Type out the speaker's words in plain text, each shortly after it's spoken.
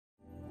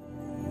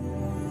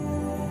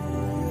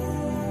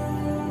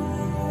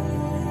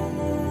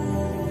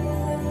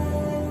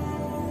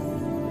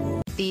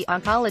the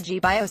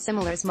Oncology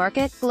Biosimilars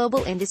Market,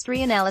 Global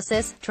Industry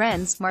Analysis,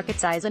 Trends,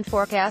 Market Size and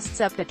Forecasts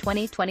up to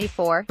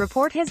 2024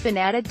 report has been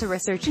added to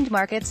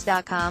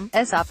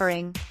ResearchandMarkets.com's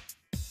offering.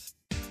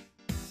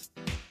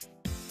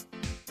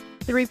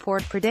 The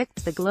report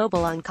predicts the global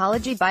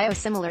oncology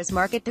biosimilars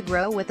market to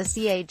grow with a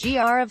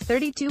CAGR of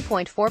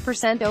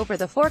 32.4% over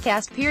the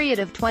forecast period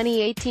of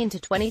 2018 to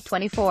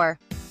 2024.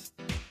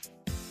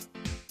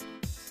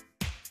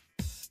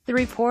 The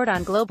report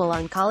on global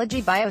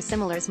oncology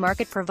biosimilars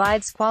market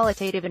provides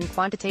qualitative and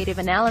quantitative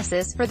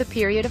analysis for the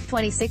period of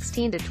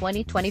 2016 to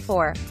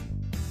 2024.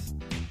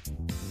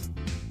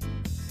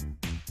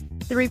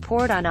 The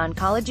report on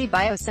oncology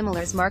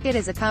biosimilars market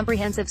is a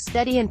comprehensive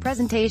study and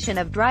presentation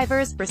of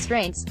drivers,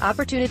 restraints,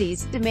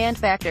 opportunities, demand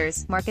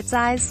factors, market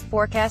size,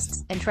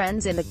 forecasts, and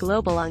trends in the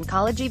global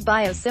oncology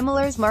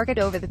biosimilars market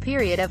over the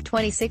period of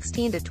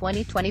 2016 to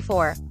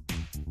 2024.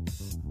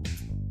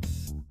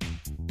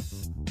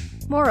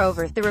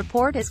 Moreover, the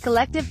report is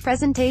collective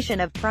presentation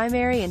of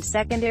primary and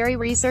secondary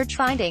research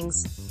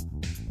findings.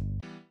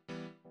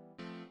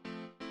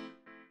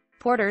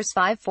 Porter's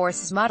Five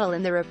Forces model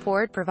in the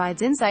report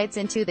provides insights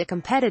into the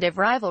competitive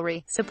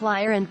rivalry,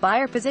 supplier and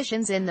buyer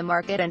positions in the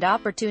market and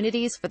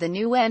opportunities for the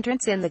new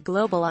entrants in the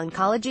global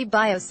oncology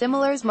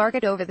biosimilars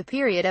market over the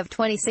period of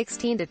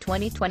 2016 to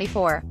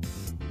 2024.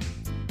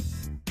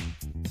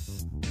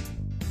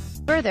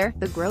 Further,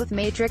 the growth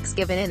matrix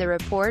given in the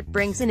report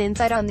brings an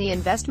insight on the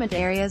investment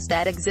areas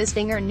that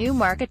existing or new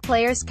market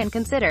players can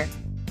consider.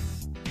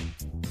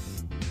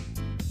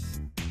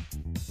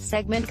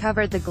 Segment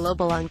covered. The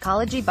global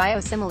oncology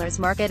biosimilars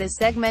market is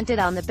segmented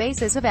on the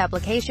basis of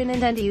application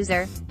and end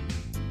user.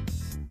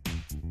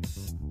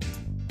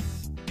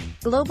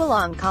 Global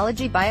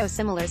oncology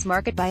biosimilars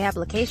market by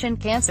application: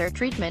 cancer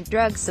treatment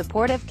drugs,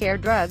 supportive care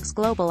drugs.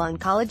 Global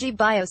oncology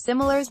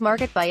biosimilars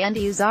market by end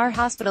user: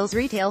 hospitals,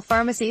 retail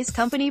pharmacies.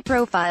 Company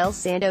profiles: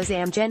 Sandoz,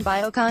 Amgen,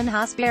 Biocon,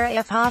 Hospira,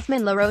 F.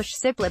 Hoffman, La Roche,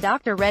 Cipla,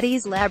 Dr.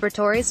 Reddy's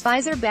Laboratories,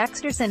 Pfizer,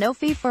 Baxter,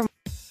 Sanofi. For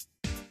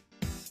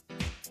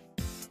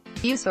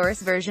view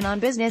source version on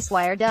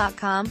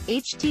businesswire.com,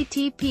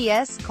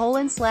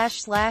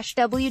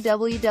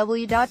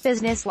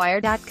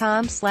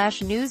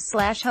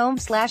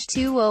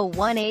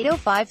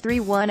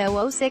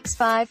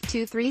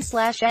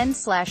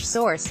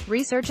 3/n/source,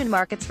 research and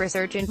markets,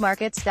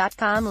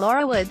 researchandmarkets.com.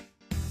 Laura Wood.